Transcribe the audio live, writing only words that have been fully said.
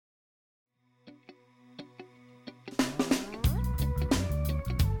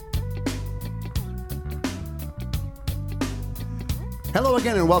Hello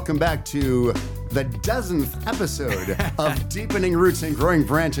again and welcome back to the dozenth episode of Deepening Roots and Growing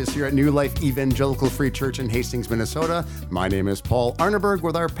Branches here at New Life Evangelical Free Church in Hastings, Minnesota. My name is Paul Arneberg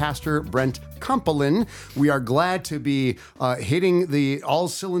with our Pastor Brent Kumpelin. We are glad to be hitting the all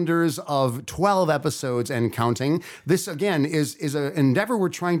cylinders of 12 episodes and counting. This, again, is an endeavor we're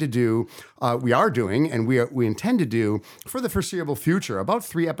trying to do, we are doing, and we intend to do for the foreseeable future, about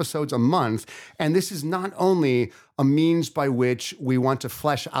 3 episodes a month. And this is not only a means by which we want to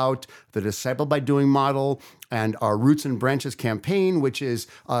flesh out the Disciple by Doing model and our Roots and Branches campaign, which is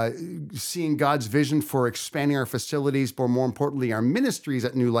seeing God's vision for expanding our facilities, but more importantly, our ministries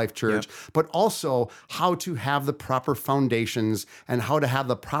at New Life Church, but also how to have the proper foundations and how to have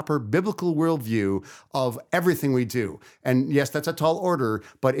the proper biblical worldview of everything we do. And yes, that's a tall order,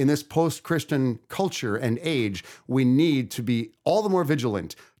 but in this post-Christian culture and age, we need to be all the more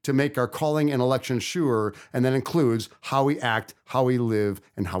vigilant to make our calling and election sure, and that includes how we act, how we live,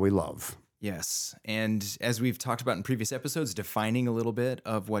 and how we love. Yes, and as we've talked about in previous episodes, defining a little bit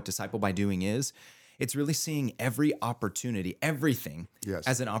of what Disciple by Doing is, it's really seeing every opportunity, everything,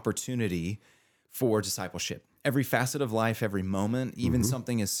 as an opportunity for discipleship. Every facet of life, every moment, even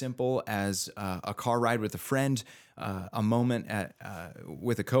something as simple as a car ride with a friend, a moment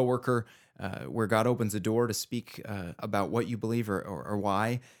with a coworker, where God opens a door to speak about what you believe or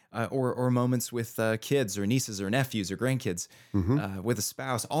why, or moments with kids or nieces or nephews or grandkids, with a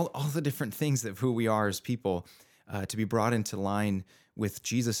spouse, all the different things of who we are as people, to be brought into line with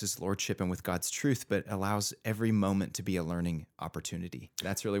Jesus' lordship and with God's truth, but allows every moment to be a learning opportunity.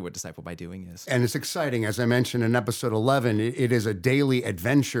 That's really what Disciple by Doing is. And it's exciting. As I mentioned in episode 11, it is a daily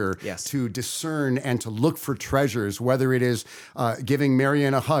adventure to discern and to look for treasures, whether it is giving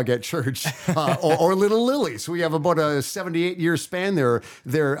Marianne a hug at church or little Lily. So we have about a 78-year span there.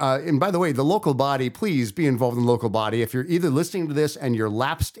 And by the way, the local body, please be involved in the local body. If you're either listening to this and you're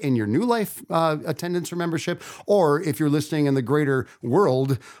lapsed in your New Life attendance or membership, or if you're listening in the greater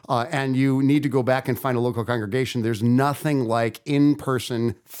world and you need to go back and find a local congregation, there's nothing like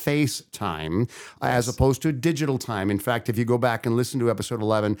in-person face time as opposed to digital time. In fact, if you go back and listen to episode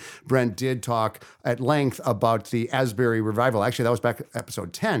 11, Brent did talk at length about the Asbury revival. Actually, that was back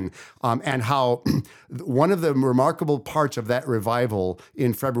episode 10, and how one of the remarkable parts of that revival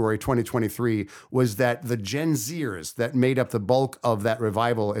in February 2023 was that the Gen Zers that made up the bulk of that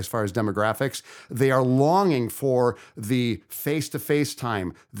revival as far as demographics, they are longing for the face-to-face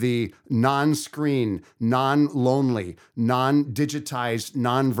time, the non-screen, non-lonely, non-digitized,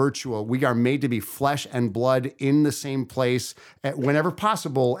 non-virtual. We are made to be flesh and blood in the same place whenever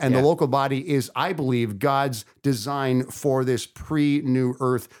possible. And the local body is, I believe, God's design for this pre-New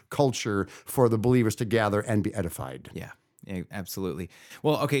Earth culture for the believers to gather and be edified. Yeah, absolutely.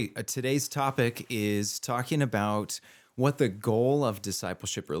 Well, okay, today's topic is talking about what the goal of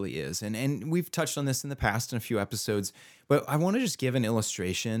discipleship really is. And we've touched on this in the past in a few episodes, but I want to just give an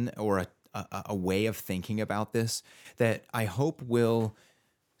illustration or a way of thinking about this that I hope will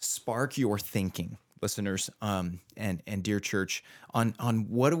spark your thinking, listeners, and dear church, on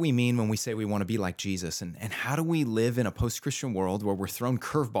what do we mean when we say we want to be like Jesus, and how do we live in a post-Christian world where we're thrown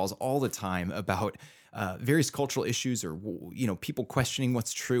curveballs all the time about various cultural issues, or people questioning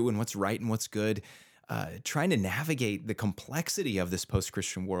what's true and what's right and what's good, trying to navigate the complexity of this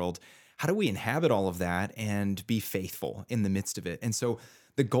post-Christian world. How do we inhabit all of that and be faithful in the midst of it? And so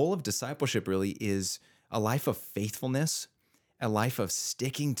the goal of discipleship really is a life of faithfulness, a life of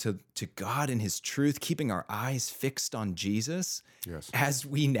sticking to God and His truth, keeping our eyes fixed on Jesus as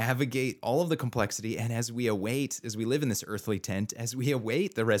we navigate all of the complexity, and as we live in this earthly tent, as we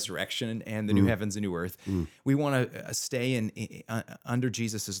await the resurrection and the new heavens and new earth, we want to stay under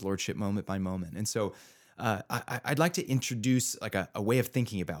Jesus' lordship moment by moment. And so I'd like to introduce like a way of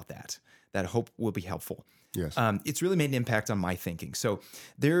thinking about that I hope will be helpful. Yes. It's really made an impact on my thinking. So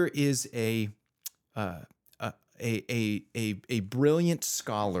there is a brilliant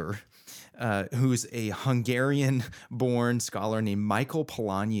scholar who's a Hungarian-born scholar named Michael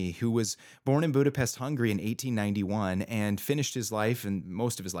Polanyi, who was born in Budapest, Hungary in 1891 and finished his life and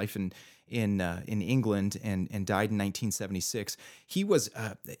most of his life in England and died in 1976. He was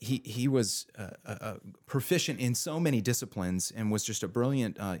proficient in so many disciplines and was just a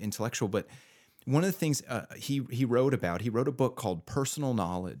brilliant intellectual. But one of the things he wrote a book called Personal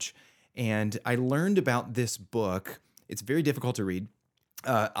Knowledge. And I learned about this book. It's very difficult to read.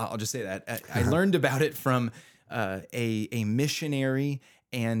 I'll just say that. I learned about it from a missionary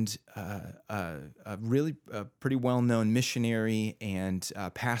and a really pretty well-known missionary and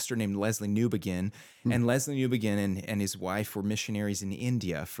pastor named Leslie Newbegin. And Leslie Newbegin and his wife were missionaries in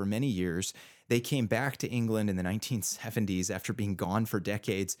India for many years. They came back to England in the 1970s after being gone for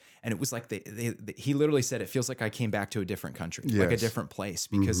decades. And it was like he literally said, it feels like I came back to a different country, like a different place,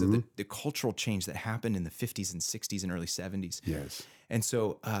 because of the cultural change that happened in the 50s and 60s and early 70s. Yes. And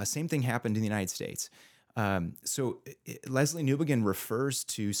so same thing happened in the United States. Leslie Newbegin refers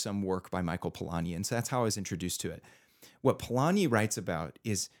to some work by Michael Polanyi, and so that's how I was introduced to it. What Polanyi writes about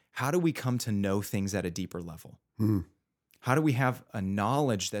is, how do we come to know things at a deeper level? How do we have a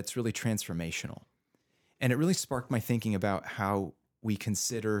knowledge that's really transformational? And it really sparked my thinking about how we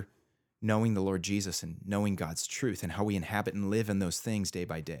consider knowing the Lord Jesus and knowing God's truth, and how we inhabit and live in those things day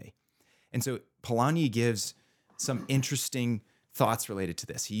by day. And so Polanyi gives some interesting thoughts related to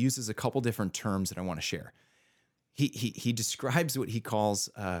this. He uses a couple different terms that I want to share. He describes what he calls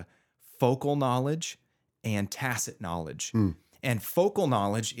focal knowledge and tacit knowledge. And focal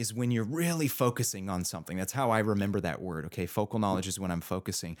knowledge is when you're really focusing on something. That's how I remember that word. Okay, focal knowledge is when I'm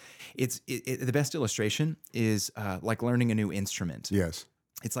focusing. The best illustration is like learning a new instrument. Yes.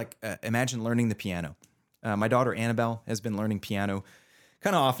 It's like imagine learning the piano. My daughter Annabelle has been learning piano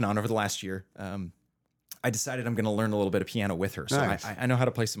kind of off and on over the last year. I decided I'm going to learn a little bit of piano with her. So nice. I know how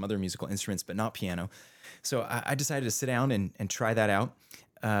to play some other musical instruments, but not piano. So I decided to sit down and try that out.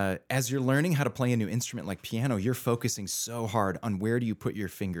 As you're learning how to play a new instrument like piano, you're focusing so hard on where do you put your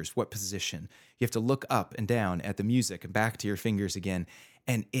fingers, what position. You have to look up and down at the music and back to your fingers again.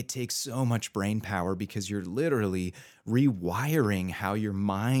 And it takes so much brain power because you're literally rewiring how your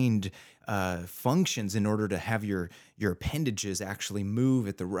mind functions in order to have your appendages actually move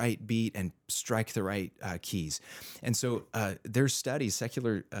at the right beat and strike the right keys. And so there's studies,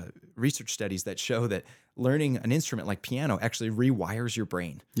 secular research studies that show that learning an instrument like piano actually rewires your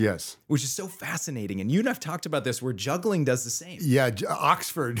brain. Yes. Which is so fascinating. And you and I've talked about this, where juggling does the same. Yeah,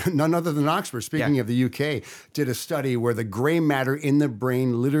 Oxford, none other than Oxford, speaking of the UK, did a study where the gray matter in the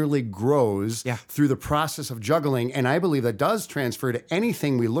brain literally grows through the process of juggling. And I believe that does transfer to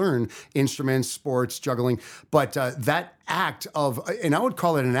anything we learn, instruments, sports, juggling. But that act of, and I would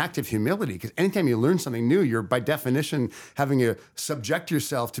call it an act of humility, because anytime you learn something new, you're by definition having to subject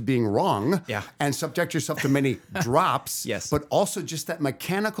yourself to being wrong and subject yourself to many drops, but also just that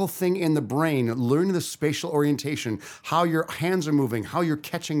mechanical thing in the brain, learning the spatial orientation, how your hands are moving, how you're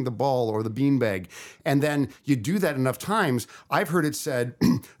catching the ball or the beanbag. And then you do that enough times. I've heard it said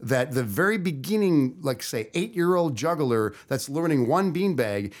that the very beginning, like say 8-year-old juggler that's learning one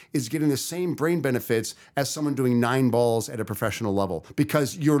beanbag is getting the same brain benefits as someone doing 9 balls at a professional level,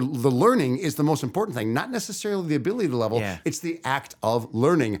 because the learning is the most important thing, not necessarily the ability level. It's the act of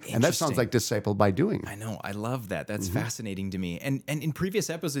learning. And that sounds like disciple by doing. I know. I love that. That's fascinating to me. And in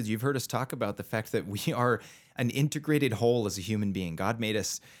previous episodes, you've heard us talk about the fact that we are an integrated whole as a human being. God made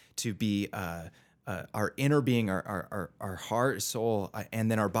us to be our inner being, our heart, soul,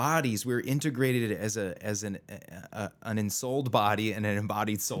 and then our bodies. We're integrated as an ensouled body and an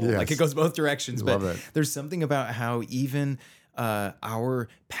embodied soul. Like it goes both directions. But there's something about how even our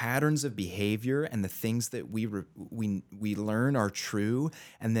patterns of behavior and the things that we learn are true,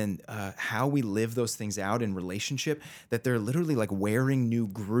 and then how we live those things out in relationship, that they're literally like wearing new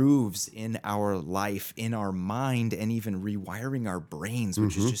grooves in our life, in our mind, and even rewiring our brains,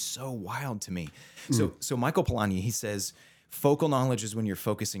 which is just so wild to me. So Michael Polanyi, he says, focal knowledge is when you're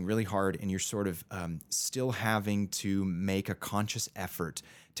focusing really hard and you're sort of still having to make a conscious effort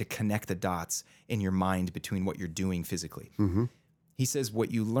to connect the dots in your mind between what you're doing physically. He says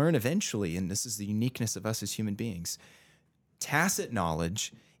what you learn eventually, and this is the uniqueness of us as human beings, tacit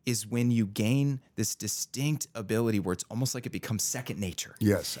knowledge is when you gain this distinct ability where it's almost like it becomes second nature.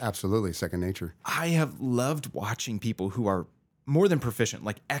 Yes, absolutely. Second nature. I have loved watching people who are more than proficient,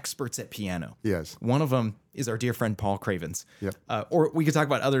 like experts at piano. Yes. One of them is our dear friend Paul Cravens. Or we could talk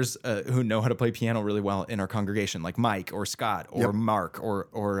about others who know how to play piano really well in our congregation, like Mike or Scott or Mark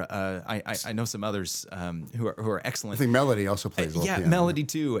or I know some others who are excellent. I think Melody also plays a little piano. Melody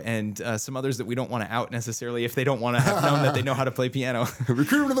too, and some others that we don't want to out necessarily if they don't want to have known that they know how to play piano.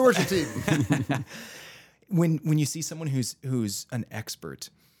 Recruit them to the worship team. When you see someone who's an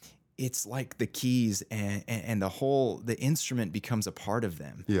expert, it's like the keys and the instrument becomes a part of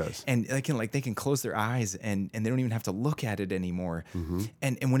them. Yes. And they can close their eyes and they don't even have to look at it anymore.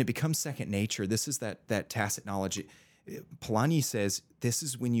 And when it becomes second nature, this is that tacit knowledge. Polanyi says this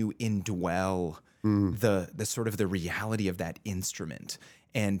is when you indwell the sort of the reality of that instrument.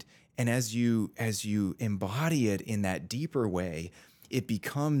 And as you embody it in that deeper way, it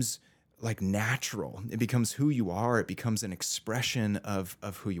becomes like natural. It becomes who you are. It becomes an expression of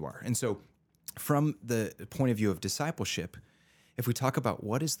who you are. And so from the point of view of discipleship, if we talk about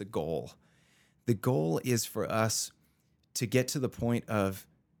what is the goal is for us to get to the point of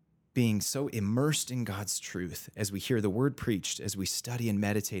being so immersed in God's truth as we hear the word preached, as we study and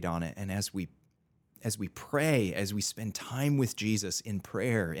meditate on it, and as we pray, as we spend time with Jesus in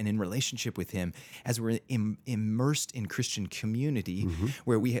prayer and in relationship with him, as we're immersed in Christian community,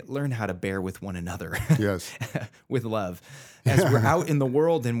 where we learn how to bear with one another, yes, with love, as we're out in the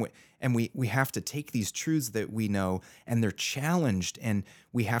world and we have to take these truths that we know and they're challenged and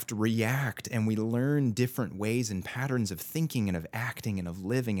we have to react and we learn different ways and patterns of thinking and of acting and of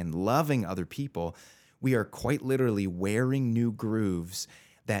living and loving other people. We are quite literally wearing new grooves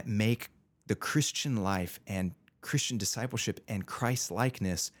that make the Christian life and Christian discipleship and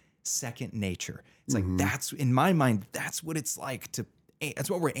Christ-likeness second nature. It's like, that's, in my mind, that's what it's like that's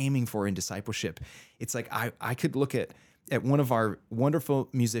what we're aiming for in discipleship. It's like, I could look at one of our wonderful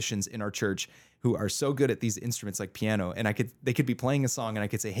musicians in our church who are so good at these instruments like piano, and they could be playing a song and I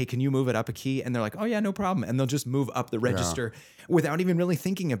could say, hey, can you move it up a key? And they're like, oh yeah, no problem. And they'll just move up the register without even really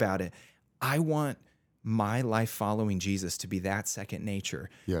thinking about it. I want my life following Jesus to be that second nature,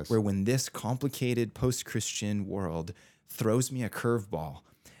 where when this complicated post-Christian world throws me a curveball,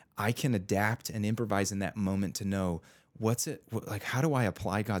 I can adapt and improvise in that moment to know how do I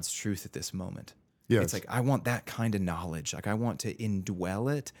apply God's truth at this moment? Yes. It's like, I want that kind of knowledge. Like I want to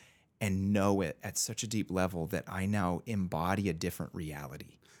indwell it and know it at such a deep level that I now embody a different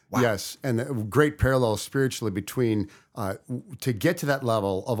reality. Wow. Yes, and a great parallel spiritually between to get to that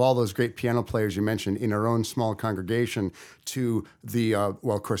level of all those great piano players you mentioned in our own small congregation to the, of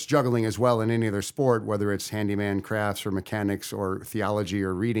course, juggling as well in any other sport, whether it's handyman crafts or mechanics or theology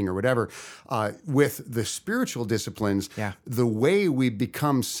or reading or whatever. With the spiritual disciplines, the way we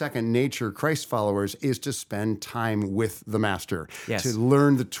become second nature Christ followers is to spend time with the Master, to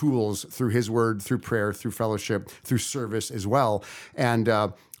learn the tools through his word, through prayer, through fellowship, through service as well. And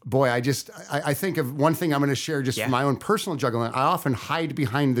boy, I think of one thing I'm going to share just from my own personal juggling. I often hide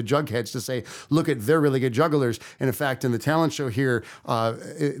behind the jugheads to say, look, they're really good jugglers. And in fact, in the talent show here,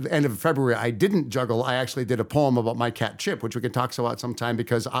 end of February, I didn't juggle. I actually did a poem about my cat Chip, which we can talk about sometime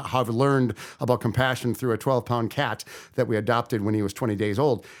because I've learned about compassion through a 12-pound cat that we adopted when he was 20 days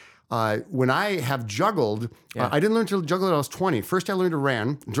old. When I have juggled, I didn't learn to juggle until I was 20. First, I learned to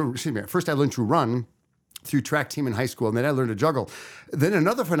run through track team in high school, and then I learned to juggle. Then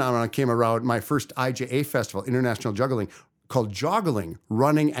another phenomenon came around my first IJA festival, International Juggling, called joggling,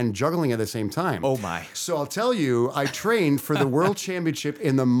 running and juggling at the same time. Oh my. So I'll tell you, I trained for the World Championship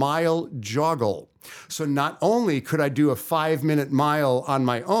in the mile joggle. So not only could I do a 5-minute mile on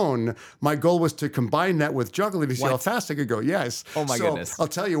my own, my goal was to combine that with juggling to see how fast I could go. Yes. Oh my goodness. I'll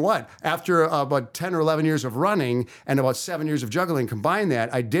tell you what, after about 10 or 11 years of running and about 7 years of juggling, combine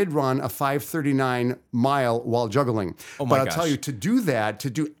that, I did run a 5:39 mile while juggling. Oh my gosh. But I'll tell you, to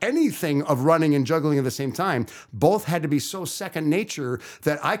do anything of running and juggling at the same time, both had to be so second nature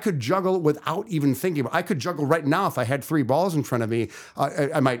that I could juggle without even thinking about it. I could juggle right now if I had 3 balls in front of me.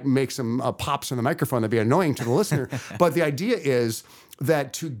 I might make some pops in the microphone that'd be annoying to the listener. But the idea is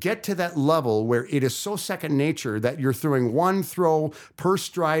that to get to that level where it is so second nature that you're throwing one throw per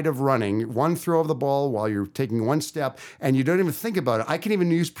stride of running, one throw of the ball while you're taking one step, and you don't even think about it. I can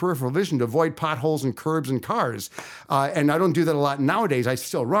even use peripheral vision to avoid potholes and curbs and cars. And I don't do that a lot nowadays. I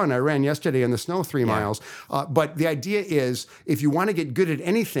still run. I ran yesterday in the snow 3 miles. But the idea is, if you want to get good at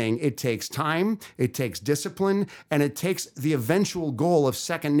anything, it takes time, it takes discipline, and it takes the eventual goal of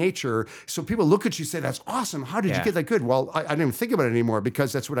second nature. So people look at you and say, that's awesome. How did you get that good? Well, I didn't even think about it anymore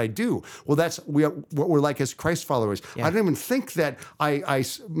because that's what I do. Well, that's what we're like as Christ followers. I don't even think that I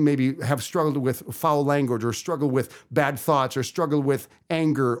maybe have struggled with foul language or struggled with bad thoughts or struggled with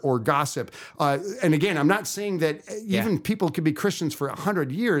anger or gossip. And again, I'm not saying that even people could be Christians for 100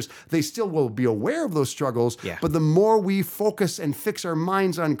 years. They still will be aware of those struggles. But the more we focus and fix our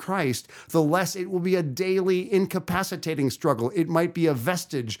minds on Christ, the less it will be a daily incapacitating struggle. It might be a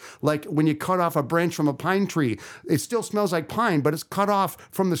vestige, like when you cut off a branch from a pine tree. It still smells like pine, but it's cut off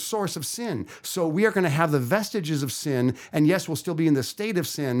from the source of sin. So we are going to have the vestiges of sin, and yes, we'll still be in the state of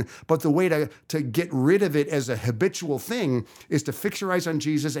sin, but the way to get rid of it as a habitual thing is to fix your eyes on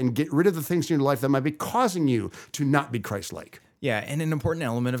Jesus and get rid of the things in your life that might be causing you to not be Christ-like. Yeah, and an important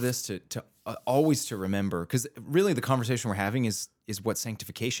element of this to always to remember, because really the conversation we're having is what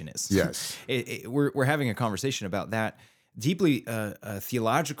sanctification is. Yes. We're having a conversation about that deeply a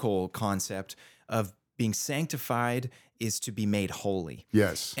theological concept of being sanctified is to be made holy.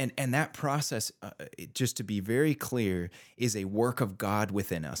 Yes. And that process, just to be very clear, is a work of God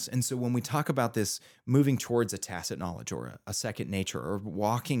within us. And so when we talk about this moving towards a tacit knowledge or a second nature or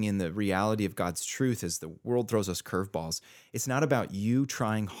walking in the reality of God's truth as the world throws us curveballs, it's not about you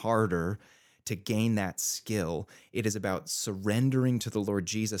trying harder to gain that skill. It is about surrendering to the Lord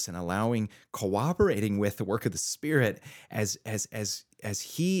Jesus and cooperating with the work of the Spirit as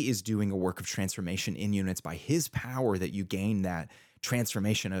He is doing a work of transformation in you. And it's by His power that you gain that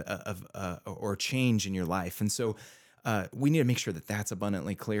transformation or change in your life. And so we need to make sure that that's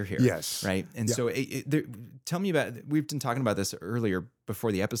abundantly clear here. Yes. Right. And so tell me about, we've been talking about this earlier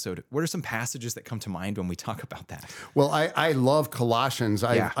before the episode. What are some passages that come to mind when we talk about that? Well, I love Colossians.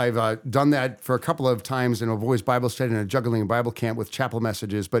 I've done that for a couple of times in a Voice Bible study and a juggling Bible camp with chapel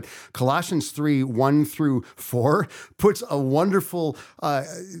messages. But Colossians 3, 1 through 4 puts a wonderful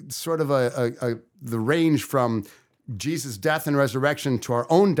sort of the range from Jesus' death and resurrection to our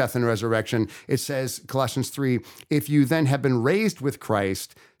own death and resurrection. It says, Colossians 3, if you then have been raised with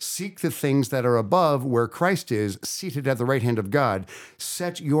Christ, seek the things that are above where Christ is, seated at the right hand of God.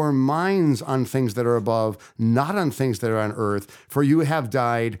 Set your minds on things that are above, not on things that are on earth, for you have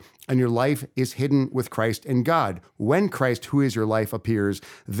died, and your life is hidden with Christ in God. When Christ, who is your life, appears,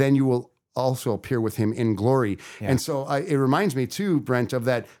 then you will also appear with him in glory. Yeah. And so it reminds me too, Brent, of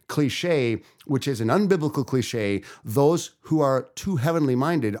that cliche, which is an unbiblical cliche, those who are too heavenly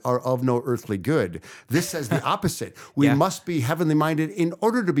minded are of no earthly good. This says the opposite. We must be heavenly minded in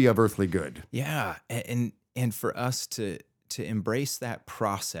order to be of earthly good. Yeah. And for us to embrace that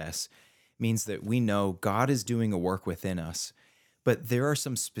process means that we know God is doing a work within us. But there are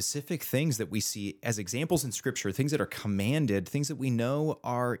some specific things that we see as examples in Scripture, things that are commanded, things that we know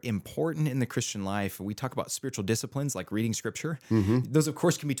are important in the Christian life. We talk about spiritual disciplines like reading Scripture. Mm-hmm. Those, of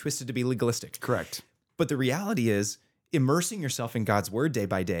course, can be twisted to be legalistic. Correct. But the reality is, immersing yourself in God's Word day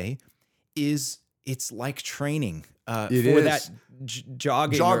by day it's like training that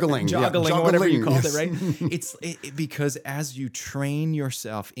joggling, or whatever you called it, right? It's because as you train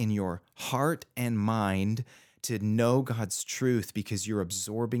yourself in your heart and mind to know God's truth because you're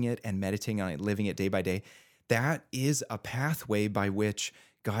absorbing it and meditating on it, living it day by day, that is a pathway by which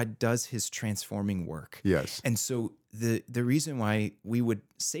God does his transforming work. Yes. And so the reason why we would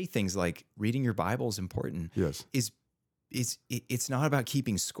say things like reading your Bible is important is it's not about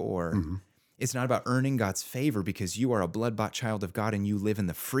keeping score. Mm-hmm. It's not about earning God's favor because you are a blood-bought child of God and you live in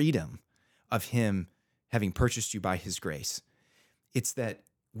the freedom of him having purchased you by his grace. It's that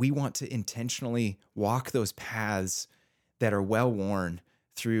we want to intentionally walk those paths that are well-worn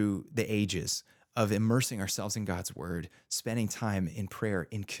through the ages of immersing ourselves in God's word, spending time in prayer,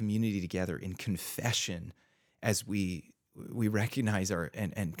 in community together, in confession as we recognize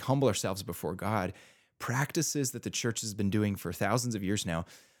and humble ourselves before God. Practices that the church has been doing for thousands of years now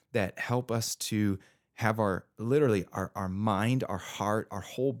that help us to have our mind, our heart, our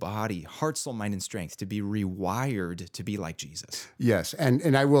whole body, heart, soul, mind, and strength to be rewired to be like Jesus. Yes,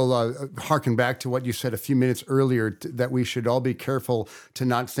 and I will hearken back to what you said a few minutes earlier, that we should all be careful to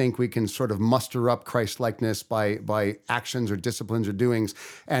not think we can sort of muster up Christ-likeness by actions or disciplines or doings.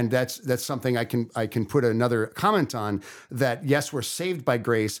 And that's something I can put another comment on, that yes, we're saved by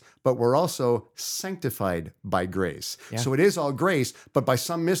grace, but we're also sanctified by grace. Yeah. So it is all grace, but by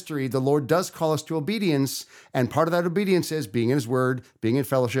some mystery, the Lord does call us to obedience. And part of that obedience is being in his word, being in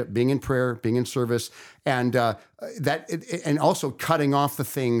fellowship, being in prayer, being in service, and and also cutting off the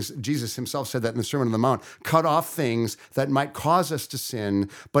things. Jesus himself said that in the Sermon on the Mount, cut off things that might cause us to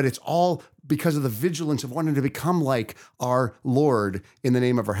sin, but it's all because of the vigilance of wanting to become like our Lord in the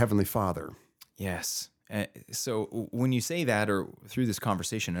name of our Heavenly Father. Yes. So when you say that, or through this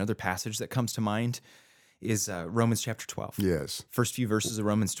conversation, another passage that comes to mind is Romans chapter 12. Yes. First few verses of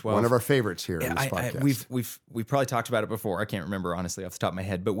Romans 12. One of our favorites here in this podcast. We've probably talked about it before. I can't remember, honestly, off the top of my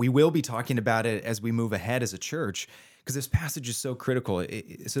head, but we will be talking about it as we move ahead as a church, because this passage is so critical.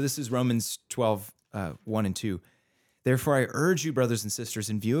 So this is Romans 12, 1 and 2. Therefore, I urge you, brothers and sisters,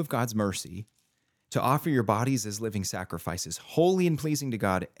 in view of God's mercy, to offer your bodies as living sacrifices, holy and pleasing to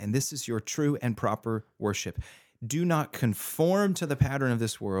God, and this is your true and proper worship. Do not conform to the pattern of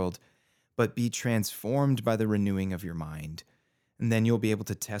this world, but be transformed by the renewing of your mind. And then you'll be able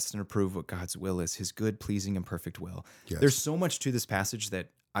to test and approve what God's will is, his good, pleasing, and perfect will. Yes. There's so much to this passage that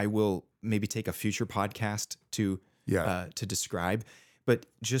I will maybe take a future podcast to describe, but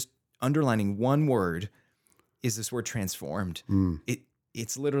just underlining one word is this word transformed.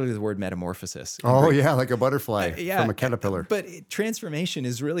 It's literally the word metamorphosis. Oh, yeah, like a butterfly from a caterpillar. But transformation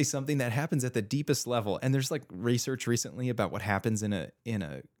is really something that happens at the deepest level. And there's like research recently about what happens in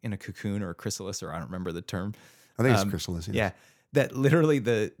a cocoon or a chrysalis, or I don't remember the term. I think it's chrysalis. Yes. Yeah. That literally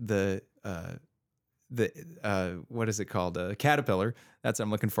the what is it called? A caterpillar. That's what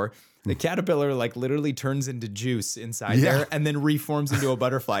I'm looking for. The caterpillar like literally turns into juice inside there and then reforms into a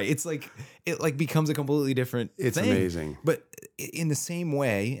butterfly. It's like, it like becomes a completely different thing. It's amazing. But in the same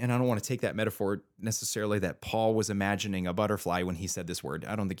way, and I don't want to take that metaphor necessarily that Paul was imagining a butterfly when he said this word.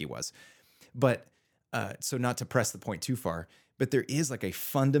 I don't think he was. But so not to press the point too far, but there is like a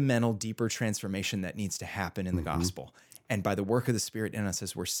fundamental, deeper transformation that needs to happen in the gospel. And by the work of the Spirit in us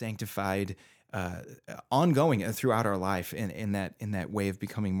as we're sanctified, ongoing throughout our life in that way of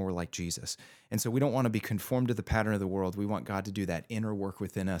becoming more like Jesus. And so we don't want to be conformed to the pattern of the world. We want God to do that inner work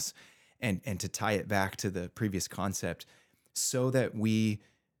within us and to tie it back to the previous concept so that we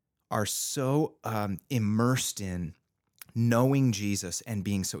are so immersed in knowing Jesus and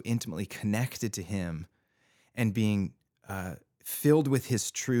being so intimately connected to him and being filled with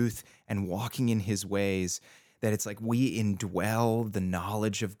his truth and walking in his ways that it's like we indwell the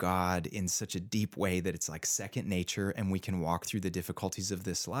knowledge of God in such a deep way that it's like second nature and we can walk through the difficulties of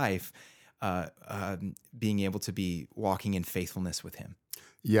this life, being able to be walking in faithfulness with him.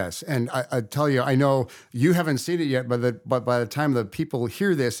 Yes, and I tell you, I know you haven't seen it yet, but by the time the people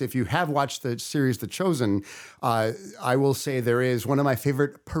hear this, if you have watched the series The Chosen, I will say there is one of my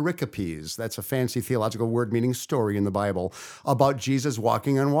favorite pericopes. That's a fancy theological word meaning story in the Bible about Jesus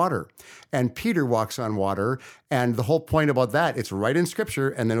walking on water. And Peter walks on water, and the whole point about that, it's right in Scripture,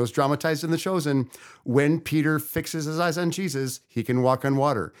 and then it was dramatized in The Chosen. When Peter fixes his eyes on Jesus, he can walk on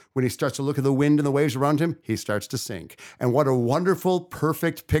water. When he starts to look at the wind and the waves around him, he starts to sink. And what a wonderful,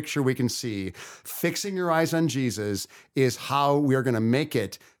 perfect picture we can see. Fixing your eyes on Jesus is how we are going to make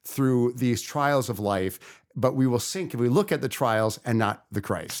it through these trials of life, but we will sink if we look at the trials and not the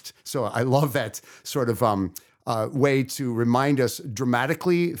Christ. So I love that sort of way to remind us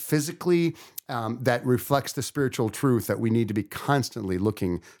dramatically, physically, that reflects the spiritual truth that we need to be constantly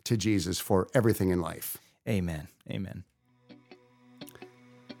looking to Jesus for everything in life. Amen. Amen.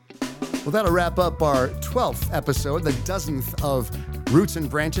 Well, that'll wrap up our 12th episode, the 12th of Roots and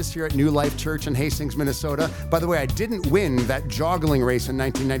Branches here at New Life Church in Hastings, Minnesota. By the way, I didn't win that joggling race in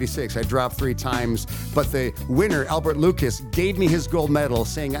 1996. I dropped 3 times, but the winner, Albert Lucas, gave me his gold medal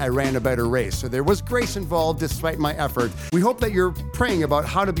saying I ran a better race. So there was grace involved despite my effort. We hope that you're praying about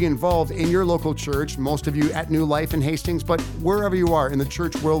how to be involved in your local church, most of you at New Life in Hastings, but wherever you are in the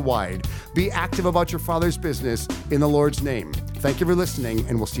church worldwide. Be active about your Father's business in the Lord's name. Thank you for listening,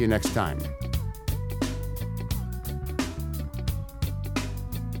 and we'll see you next time.